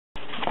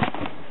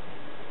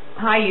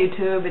Hi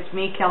YouTube, it's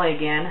me, Kelly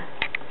again.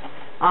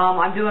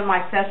 I'm doing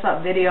my fess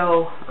up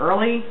video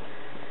early.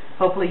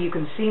 Hopefully you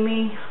can see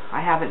me.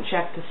 I haven't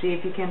checked to see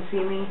if you can see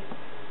me.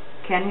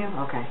 Can you?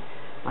 Okay.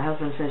 My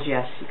husband says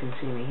yes, you can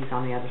see me. He's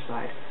on the other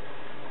side.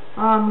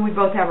 We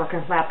both have our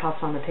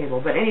laptops on the table.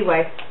 But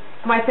anyway,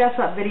 my fess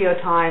up video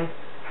time.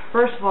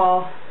 First of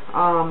all,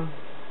 I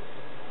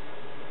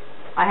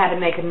had to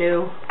make a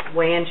new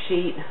weigh-in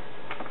sheet.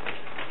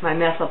 My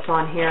mess up's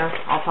on here.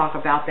 I'll talk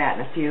about that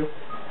in a few.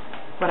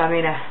 But I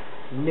made a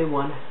new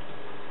one,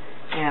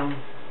 and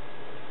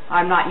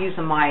I'm not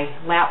using my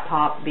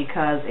laptop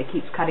because it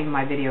keeps cutting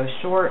my videos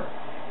short,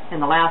 and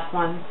the last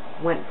one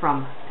went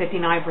from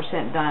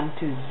 59% done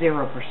to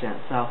 0%,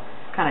 so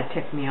kind of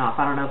ticked me off.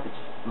 I don't know if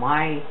it's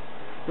my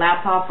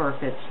laptop or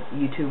if it's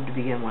YouTube to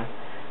begin with,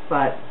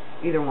 but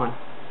either one.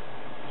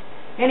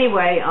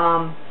 Anyway,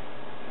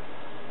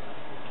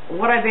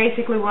 what I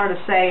basically wanted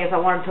to say is I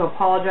wanted to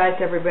apologize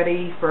to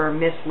everybody for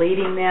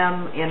misleading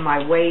them in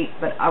my weight,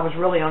 but I was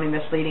really only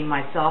misleading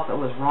myself. It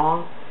was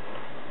wrong.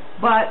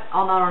 But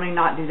I'll not only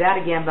not do that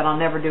again, but I'll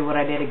never do what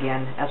I did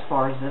again as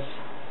far as this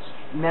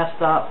messed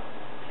up,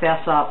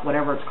 fess up,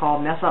 whatever it's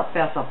called. Mess up,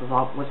 fess up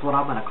was what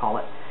I'm going to call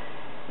it.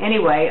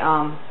 Anyway,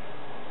 I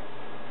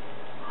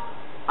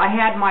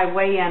had my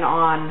weigh-in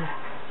on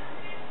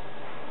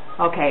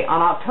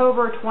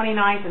October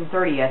 29th and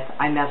 30th,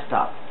 I messed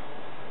up.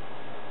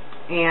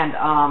 And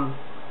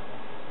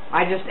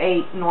I just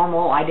ate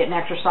normal. I didn't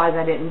exercise.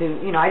 I didn't do,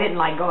 I didn't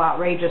like go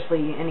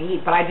outrageously and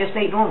eat, but I just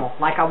ate normal,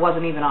 like I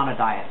wasn't even on a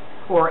diet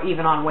or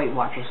even on Weight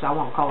Watchers, so I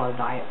won't call it a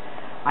diet.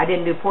 I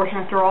didn't do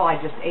portion control. I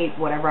just ate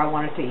whatever I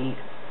wanted to eat.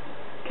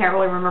 Can't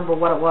really remember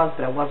what it was,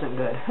 but it wasn't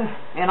good.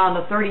 And on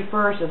the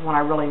 31st is when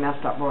I really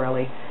messed up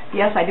royally.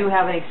 Yes, I do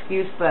have an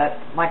excuse, but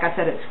like I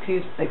said,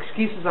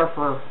 excuses are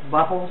for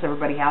buttholes.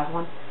 Everybody has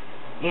one.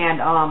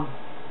 And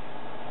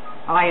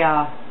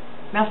I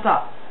messed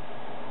up.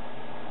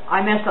 I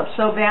messed up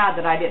so bad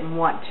that I didn't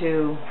want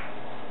to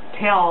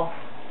tell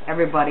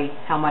everybody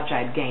how much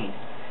I'd gained.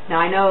 Now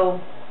I know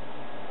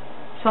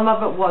some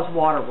of it was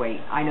water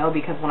weight. I know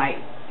because when I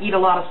eat a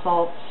lot of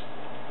salts,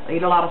 I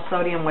eat a lot of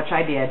sodium, which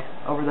I did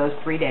over those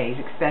 3 days,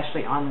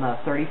 especially on the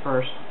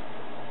 31st.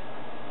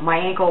 My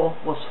ankle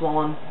was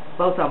swollen.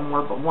 Both of them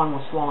were, but one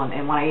was swollen.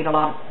 And when I eat a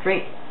lot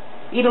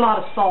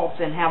of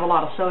salts and have a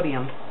lot of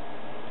sodium,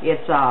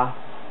 it's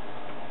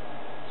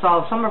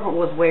so some of it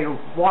was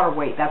water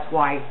weight. That's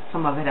why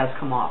some of it has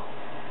come off.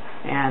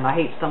 And I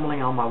hate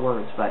stumbling on my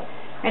words, but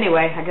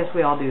anyway, I guess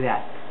we all do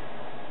that.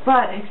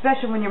 But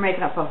especially when you're making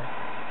the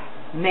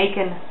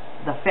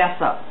fess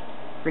up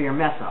for your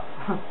mess up.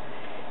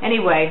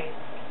 Anyway,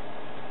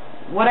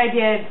 what I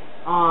did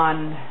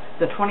on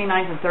the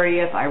 29th and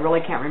 30th, I really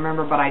can't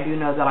remember, but I do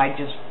know that I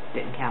just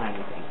didn't count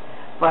anything.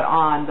 But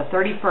on the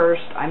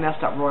 31st, I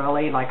messed up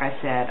royally, like I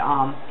said.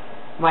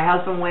 My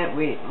husband went,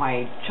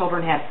 my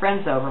children had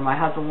friends over, my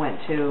husband went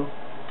to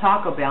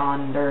Taco Bell,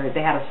 and they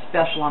had a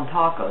special on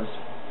tacos.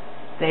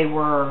 They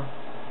were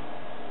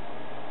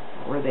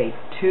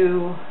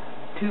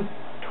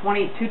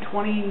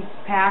 220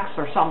 packs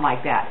or something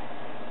like that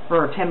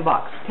for $10. $10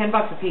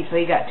 a piece, so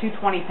you got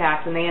 220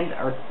 packs, and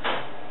or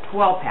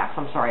 12 packs,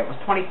 I'm sorry, it was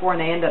 24,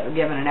 and they ended up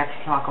giving an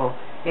extra taco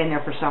in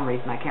there for some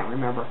reason, I can't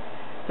remember.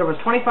 There was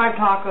 25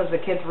 tacos, the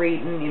kids were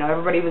eating,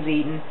 everybody was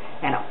eating,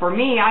 and for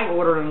me, I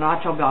ordered a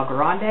Nacho Bel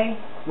Grande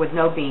with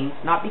no beans,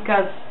 not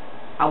because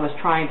I was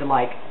trying to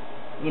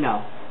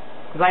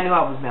because I knew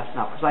I was messing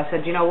up, because I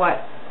said, you know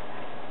what,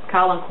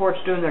 Kyle and Court's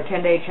doing their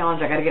 10-day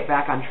challenge, I got to get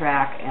back on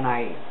track, and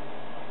I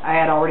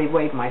had already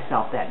weighed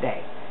myself that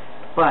day,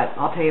 but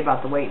I'll tell you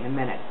about the weight in a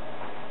minute.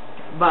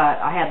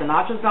 But I had the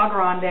Nacho Bel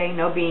Grande,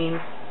 no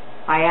beans,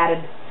 I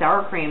added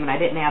sour cream, and I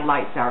didn't add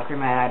light sour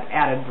cream, I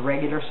added the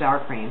regular sour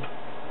cream.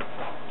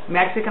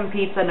 Mexican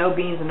pizza, no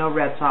beans and no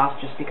red sauce,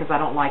 just because I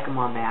don't like them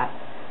on that.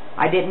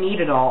 I didn't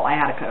eat it all. I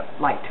had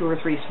like 2 or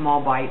 3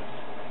 small bites,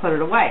 put it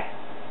away.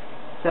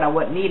 Said I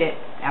wouldn't eat it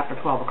after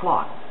 12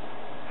 o'clock.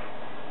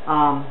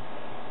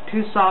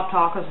 2 soft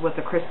tacos with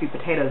the crispy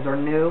potatoes are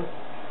new.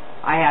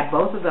 I had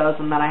both of those,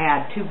 and then I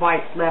had 2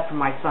 bites left from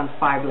my son's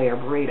 5-layer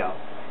burrito.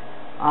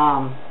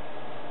 I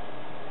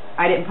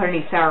didn't put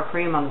any sour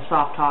cream on the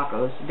soft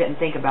tacos. Didn't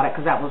think about it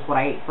because that was what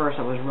I ate first.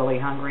 I was really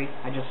hungry.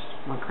 I just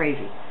went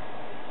crazy.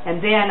 And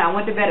then I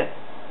went to bed at,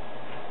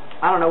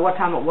 I don't know what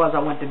time it was I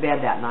went to bed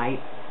that night,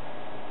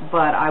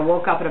 but I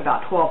woke up at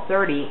about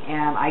 12:30,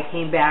 and I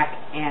came back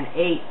and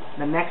ate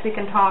the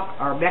Mexican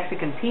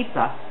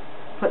pizza,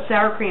 put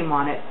sour cream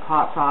on it,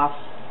 hot sauce,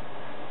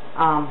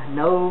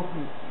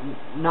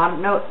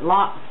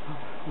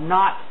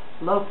 not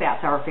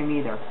low-fat sour cream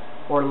either,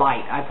 or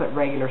light. I put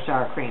regular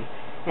sour cream.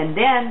 And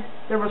then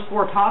there was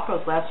 4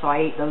 tacos left, so I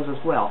ate those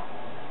as well.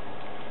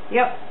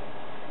 Yep.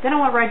 Then I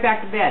went right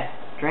back to bed.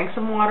 Drank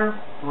some water,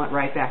 and went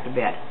right back to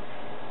bed.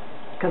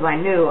 Because I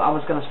knew I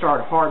was going to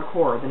start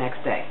hardcore the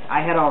next day.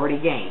 I had already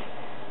gained.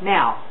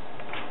 Now,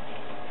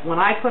 when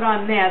I put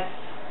on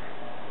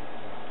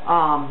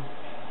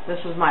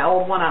this was my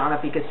old one. I don't know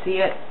if you could see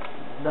it.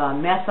 The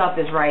mess up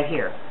is right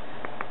here.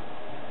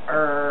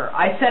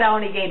 I said I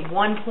only gained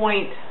 1.5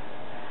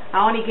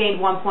 I only gained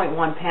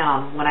 1.1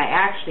 pound when I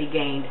actually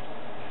gained,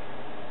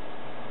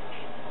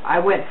 I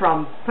went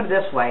from, put it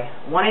this way,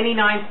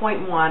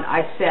 189.1,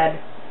 I said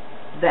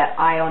that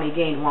I only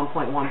gained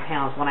 1.1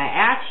 pounds. When I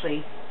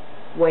actually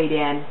weighed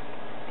in,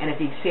 and if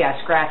you can see I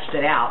scratched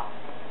it out,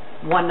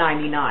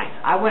 199.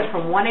 I went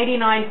from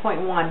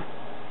 189.1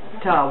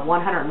 to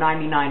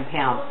 199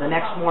 pounds the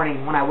next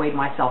morning when I weighed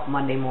myself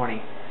Monday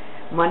morning.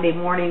 Monday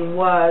morning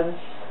was,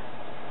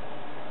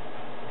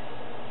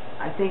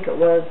 I think it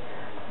was,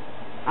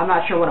 I'm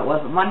not sure when it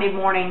was, but Monday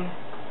morning,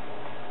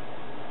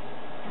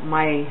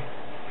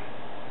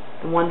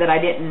 the one that I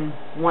didn't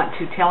want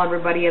to tell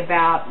everybody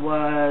about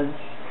was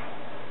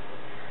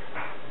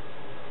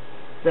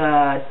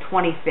the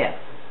 25th.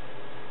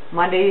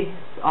 Monday,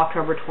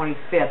 October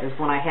 25th is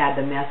when I had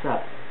the mess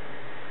up.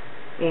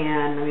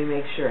 And let me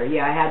make sure.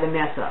 Yeah, I had the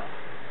mess up.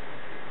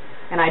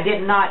 And I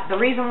did not, the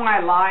reason why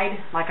I lied,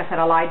 like I said,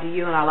 I lied to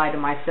you and I lied to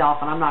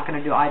myself, and I'm not going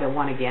to do either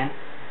one again.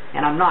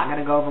 And I'm not going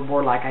to go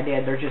overboard like I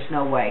did. There's just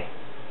no way.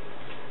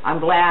 I'm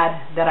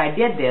glad that I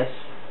did this,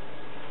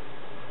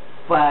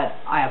 but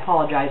I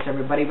apologize to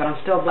everybody, but I'm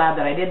still glad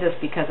that I did this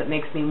because it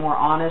makes me more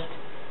honest.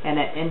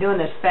 And doing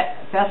this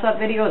fess up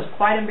video is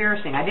quite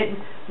embarrassing. I didn't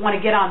want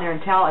to get on there and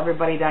tell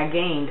everybody that I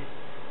gained,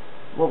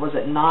 what was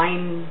it,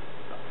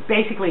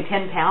 basically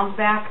 10 pounds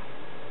back.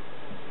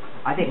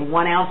 I think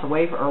 1 ounce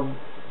away, or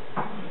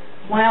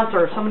 1 ounce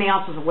or so many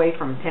ounces away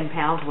from 10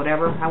 pounds,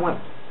 whatever. I went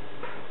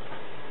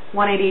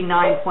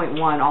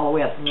 189.1 all the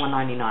way up to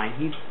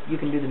 199. You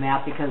can do the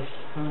math because,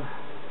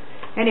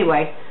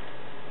 anyway,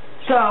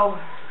 so,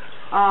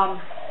 lo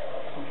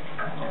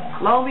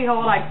and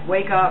behold, I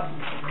wake up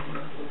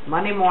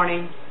Monday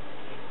morning,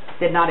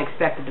 did not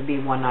expect it to be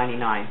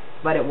 199,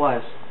 but it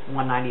was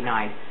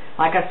 199.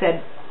 Like I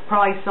said,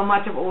 probably so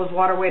much of it was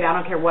water weight. I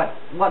don't care what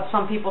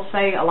some people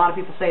say. A lot of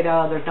people say,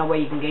 oh, there's no way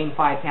you can gain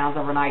 5 pounds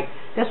overnight.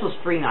 This was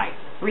 3 nights.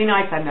 3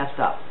 nights I messed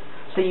up.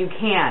 So you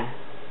can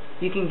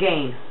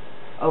gain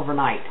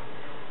overnight.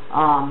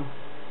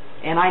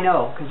 And I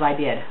know, because I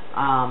did.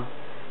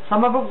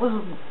 Some of it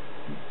was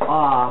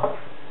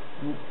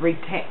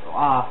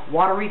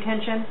water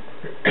retention.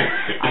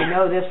 I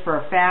know this for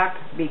a fact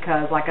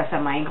because, like I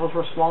said, my ankles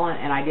were swollen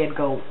and I did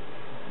go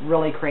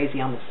really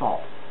crazy on the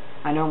salt.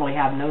 I normally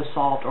have no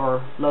salt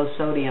or low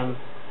sodium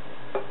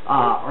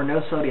or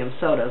no sodium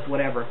sodas,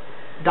 whatever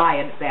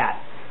diet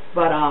that.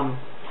 But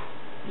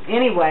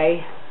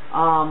anyway,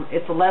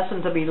 it's a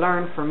lesson to be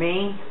learned for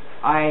me.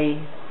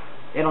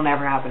 It'll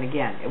never happen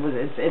again.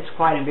 It's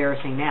quite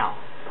embarrassing now.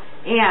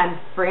 And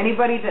for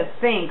anybody that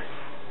thinks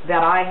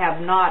that I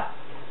have not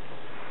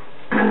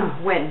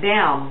went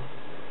down,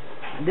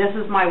 this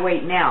is my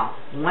weight now.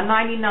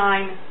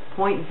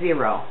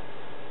 199.0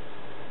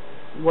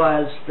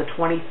 was the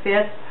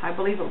 25th, I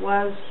believe it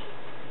was,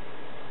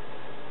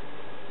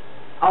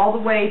 all the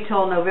way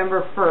till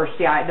November 1st.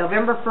 Yeah,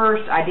 November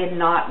 1st I did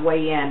not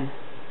weigh in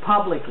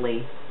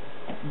publicly,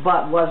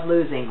 but was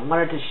losing. I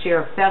wanted to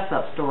share a fess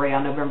up story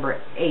on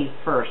November 8th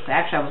first.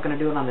 Actually, I was going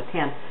to do it on the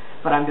 10th,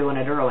 but I'm doing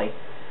it early.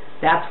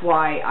 That's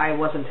why I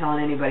wasn't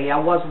telling anybody. I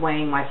was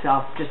weighing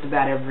myself just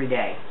about every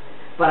day,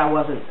 but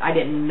I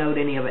didn't note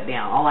any of it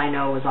down. All I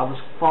know is I was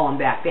falling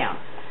back down.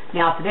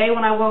 Now today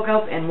when I woke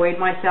up and weighed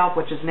myself,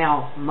 which is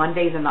now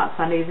Mondays and not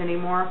Sundays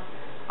anymore,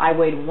 I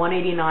weighed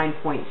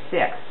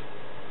 189.6.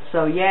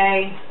 So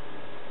yay,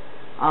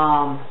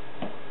 I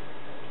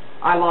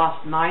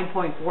lost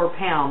 9.4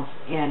 pounds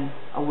in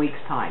a week's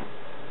time.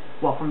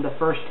 Well, from the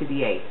 1st to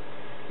the 8th.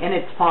 And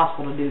it's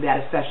possible to do that,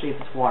 especially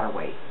if it's water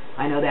weight.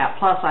 I know that.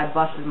 Plus, I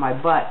busted my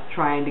butt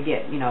trying to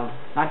get,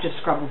 not just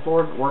scrubbing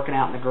floors, but working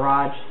out in the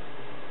garage.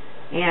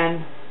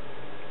 And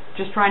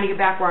just trying to get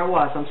back where I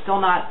was. I'm still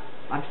not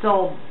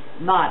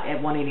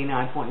at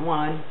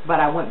 189.1, but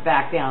I went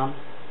back down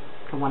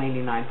to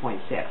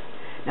 189.6.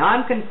 Now,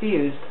 I'm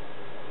confused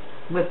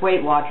with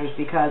Weight Watchers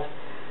because,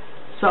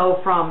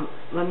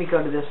 let me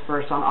go to this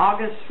first. On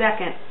August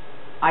 2nd,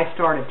 I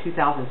started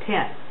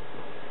 2010.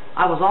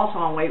 I was also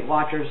on Weight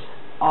Watchers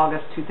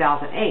August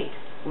 2008. I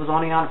was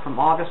only on it from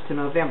August to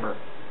November,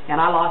 and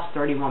I lost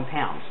 31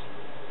 pounds.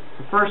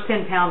 The first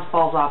 10 pounds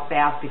falls off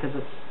fast because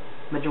its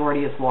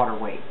majority is water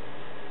weight.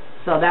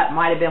 So that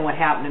might have been what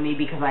happened to me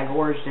because I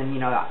gorged and,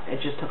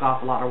 it just took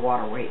off a lot of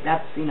water weight.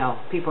 That's,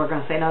 people are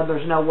going to say, no,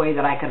 there's no way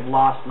that I could have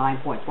lost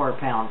 9.4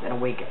 pounds in a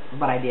week,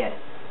 but I did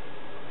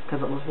because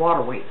it was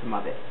water weight, some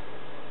of it.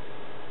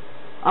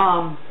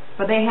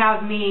 But they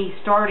have me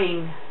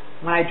starting,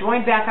 when I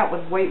joined back up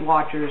with Weight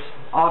Watchers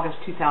August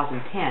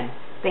 2010,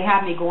 they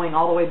have me going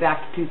all the way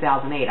back to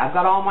 2008. I've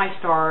got all my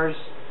stars,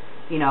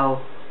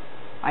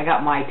 I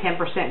got my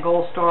 10%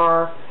 gold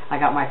star, I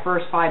got my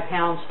first 5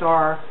 pound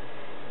star,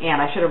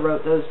 and I should have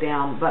wrote those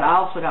down, but I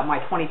also got my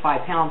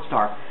 25 pound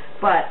star.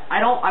 But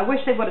I wish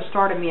they would have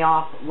started me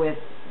off with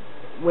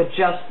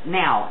just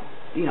now,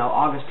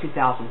 August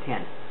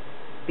 2010,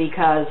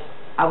 because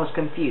I was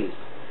confused.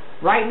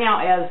 Right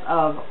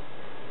now,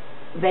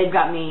 they've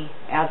got me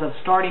as of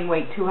starting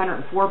weight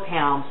 204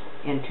 pounds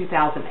in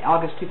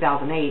August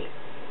 2008,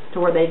 to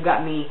where they've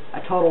got me a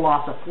total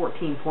loss of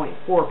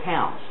 14.4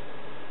 pounds.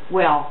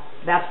 Well,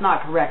 that's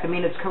not correct. I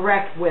mean, it's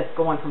correct with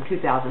going from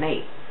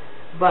 2008,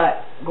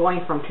 but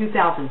going from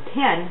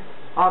 2010,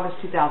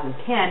 August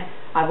 2010,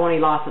 I've only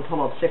lost a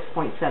total of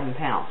 6.7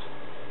 pounds.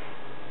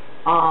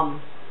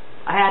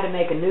 I had to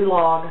make a new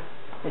log.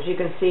 As you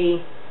can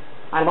see,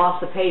 I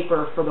lost the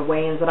paper for the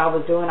weigh-ins that I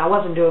was doing. I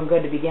wasn't doing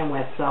good to begin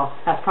with, so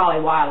that's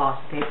probably why I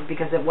lost the paper,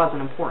 because it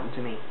wasn't important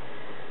to me.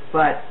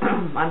 But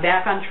I'm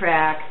back on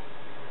track.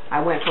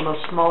 I went from a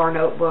smaller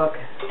notebook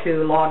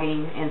to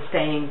logging and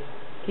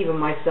keeping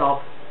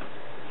myself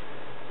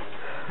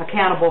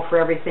accountable for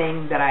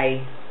everything that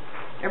I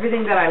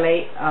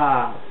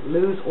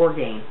lose or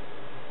gain.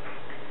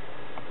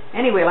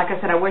 Anyway, like I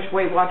said, I wish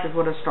Weight Watchers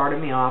would have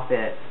started me off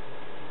at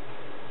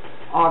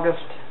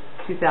August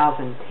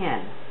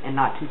 2010 and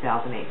not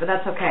 2008, but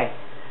that's okay.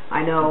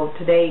 I know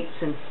to date,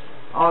 since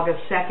August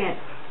 2nd,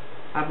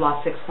 I've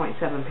lost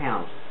 6.7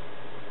 pounds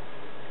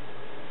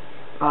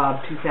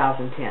of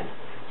 2010.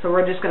 So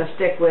we're just going to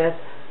stick with,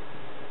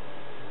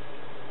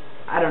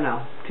 I don't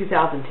know,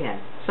 2010.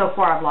 So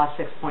far I've lost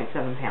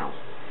 6.7 pounds.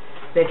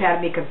 They've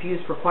had me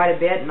confused for quite a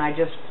bit, and I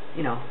just,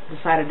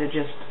 decided to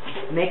just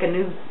make a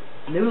new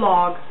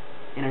log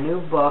in a new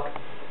book,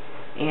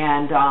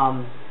 and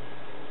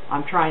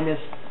I'm trying this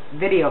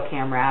video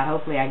camera out.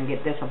 Hopefully I can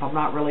get this up. I'm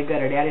not really good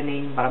at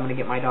editing, but I'm going to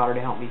get my daughter to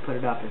help me put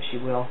it up if she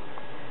will.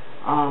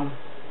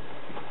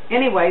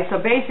 Anyway, so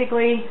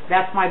basically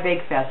that's my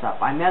big fess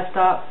up. I messed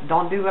up.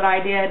 Don't do what I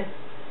did.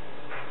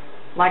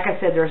 Like I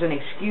said, there's an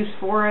excuse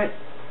for it,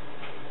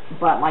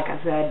 but like I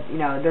said,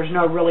 there's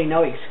really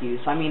no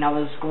excuse. I mean, I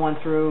was going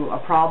through a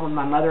problem.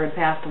 My mother had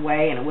passed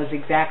away, and it was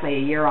exactly a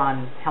year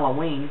on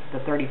Halloween, the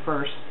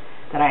 31st,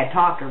 that I had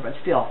talked to her, but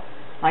still,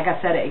 like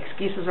I said,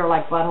 excuses are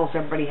like buttholes.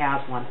 Everybody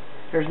has one.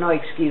 There's no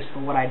excuse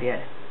for what I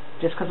did.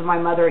 Just because of my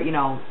mother,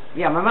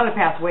 yeah, my mother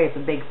passed away. It's a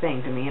big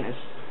thing to me, and it's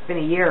been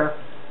a year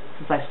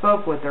since I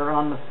spoke with her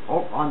on the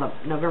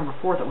November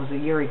 4th. It was a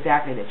year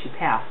exactly that she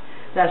passed.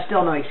 That's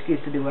still no excuse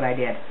to do what I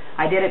did.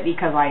 I did it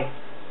because I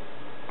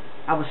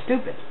was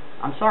stupid.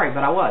 I'm sorry,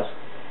 but I was.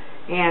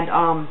 And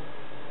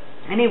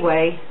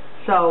anyway,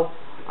 so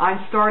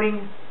I'm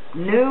starting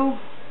new.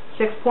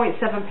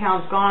 6.7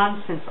 pounds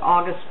gone since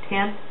August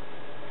 2nd,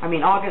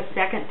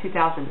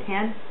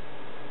 2010.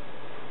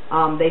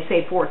 They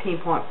say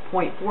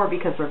 14.4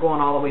 because they're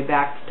going all the way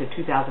back to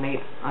 2008.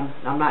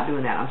 I'm not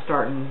doing that. I'm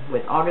starting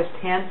with August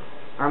 2nd,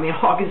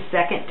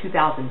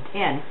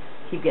 2010.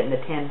 Keep getting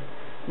the 10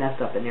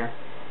 messed up in there.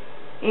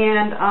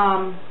 And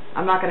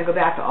I'm not going to go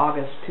back to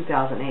August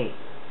 2008.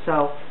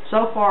 So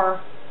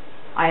far,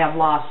 I have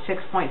lost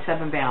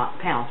 6.7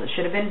 pounds. It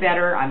should have been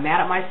better. I'm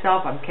mad at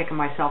myself. I'm kicking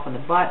myself in the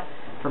butt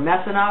for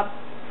messing up,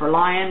 for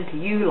lying to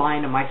you,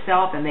 lying to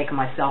myself, and making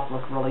myself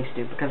look really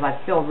stupid, because I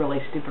feel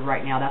really stupid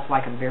right now. That's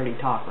why I can barely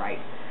talk right.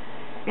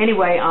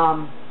 Anyway,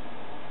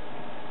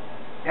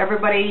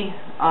 everybody,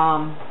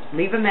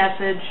 leave a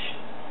message,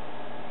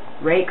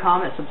 rate,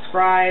 comment,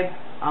 subscribe,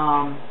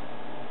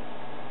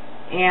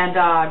 and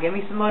give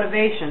me some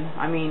motivation.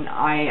 I mean,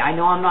 I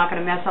know I'm not going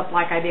to mess up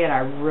like I did. I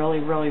really,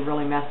 really,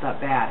 really messed up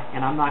bad,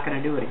 and I'm not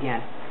going to do it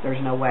again. There's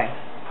no way.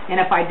 And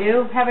if I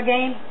do have a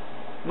gain,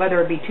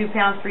 whether it be 2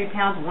 pounds, 3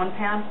 pounds, 1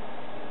 pound,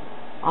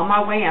 on my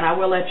way in, I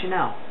will let you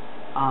know.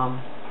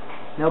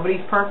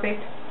 Nobody's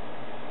perfect,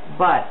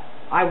 but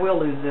I will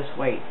lose this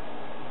weight.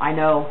 I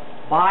know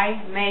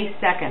by May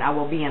 2nd I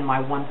will be in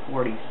my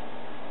 140s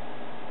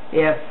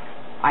if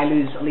I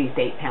lose at least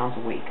 8 pounds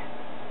a week.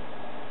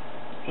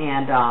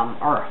 And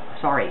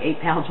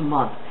 8 pounds a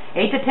month.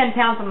 8 to 10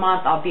 pounds a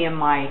month, I'll be in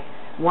my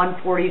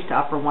 140s to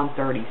upper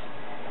 130s.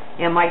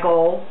 And my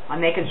goal,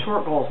 I'm making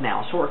short goals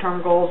now.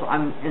 Short-term goals,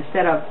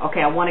 instead of,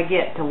 I want to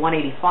get to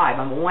 185.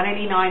 I'm at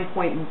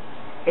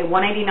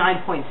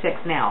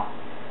 189.6 now.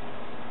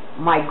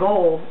 My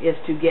goal is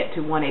to get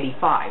to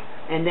 185.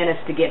 And then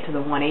it's to get to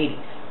the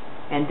 180s.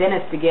 And then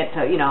it's to get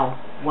to,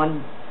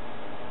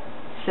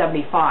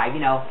 175.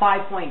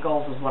 5-point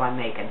goals is what I'm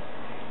making.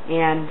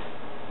 And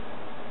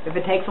if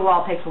it takes a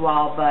while, it takes a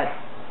while, but,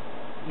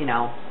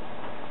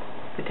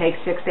 if it takes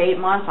 6 to 8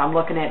 months, I'm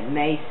looking at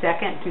May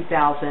 2nd,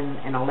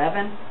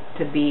 2011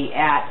 to be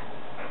at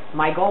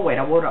my goal weight.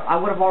 I would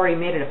have already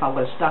made it if I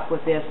would have stuck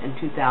with this in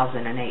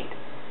 2008.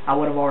 I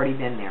would have already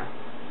been there.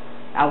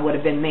 I would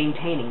have been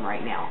maintaining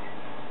right now.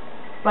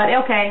 But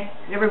okay,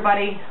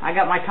 everybody, I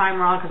got my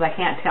timer on because I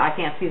can't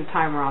see the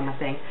timer on the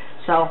thing.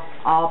 So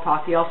I'll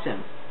talk to y'all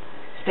soon.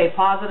 Stay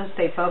positive,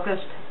 stay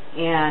focused,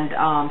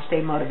 and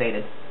stay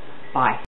motivated. Bye.